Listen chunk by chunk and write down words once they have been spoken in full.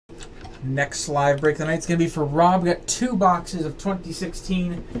Next live break of the night is going to be for Rob. We got 2 boxes of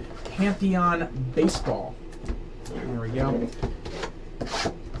 2016 Pantheon Baseball. There we go.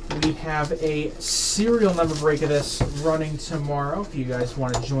 We have a serial number break of this running tomorrow. If you guys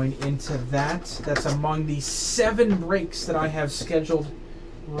want to join into that, that's among the 7 breaks that I have scheduled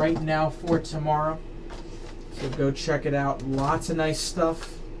right now for tomorrow. So go check it out. Lots of nice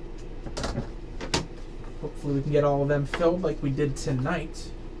stuff. Hopefully we can get all of them filled like we did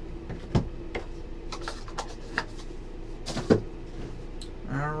tonight.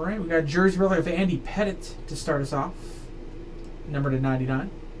 Alright, we got a jersey relic of Andy Pettit to start us off. Numbered to 99.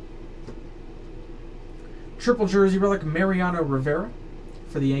 Triple jersey relic Mariano Rivera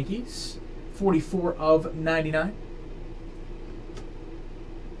for the Yankees. 44 of 99.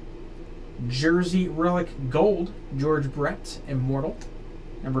 Jersey relic gold George Brett Immortal.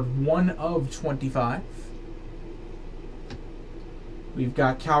 Numbered 1 of 25. We've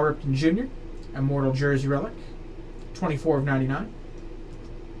got Cal Ripken Jr. Immortal jersey relic. 24 of 99.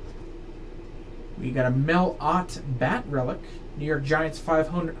 We got a Mel Ott bat relic, New York Giants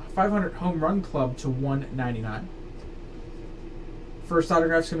 500 home run club to 199. First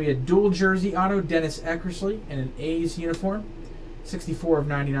autograph is going to be a dual jersey auto, Dennis Eckersley in an A's uniform, 64 of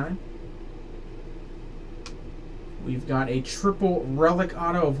 99. We've got a triple relic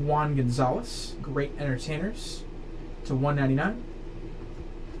auto of Juan Gonzalez, Great Entertainers, to 199.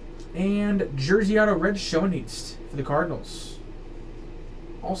 And jersey auto Red Schoendienst for the Cardinals,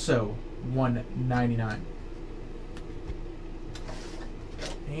 also $1.99.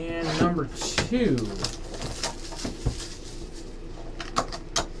 And number 2.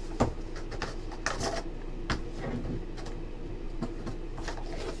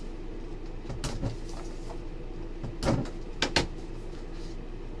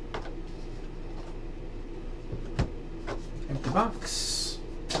 Empty box.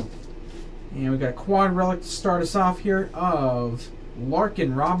 And we got a quad relic to start us off here of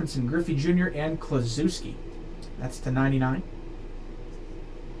Larkin, Robinson, Griffey Jr., and Klazuski. That's to 99.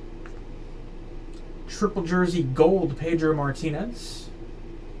 Triple jersey gold Pedro Martinez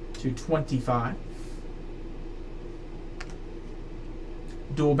to 25.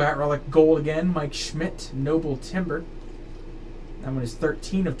 Dual bat relic gold again Mike Schmidt, Noble Timber. That one is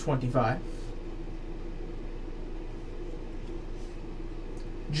 13 of 25.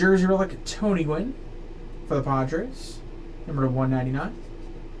 Jersey relic Tony Gwynn for the Padres. Number 199.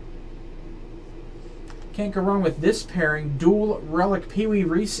 Can't go wrong with this pairing. Dual relic Pee Wee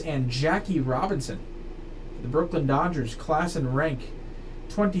Reese and Jackie Robinson. The Brooklyn Dodgers, class and rank.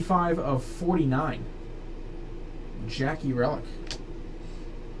 25 of 49. Jackie relic.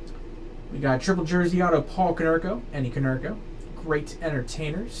 We got triple jersey auto Paul Konerko, Eddie Konerko. Great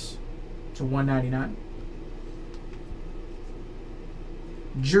Entertainers to 199.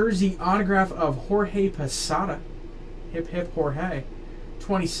 Jersey autograph of Jorge Posada. Hip hip Jorge.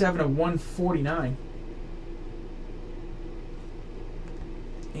 27 of 149.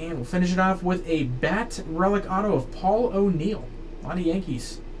 And we'll finish it off with a bat relic auto of Paul O'Neill. A lot of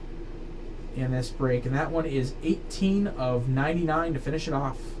Yankees in this break. And that one is 18 of 99 to finish it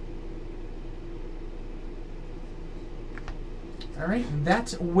off. All right,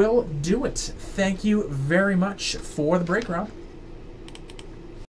 that will do it. Thank you very much for the break, Rob.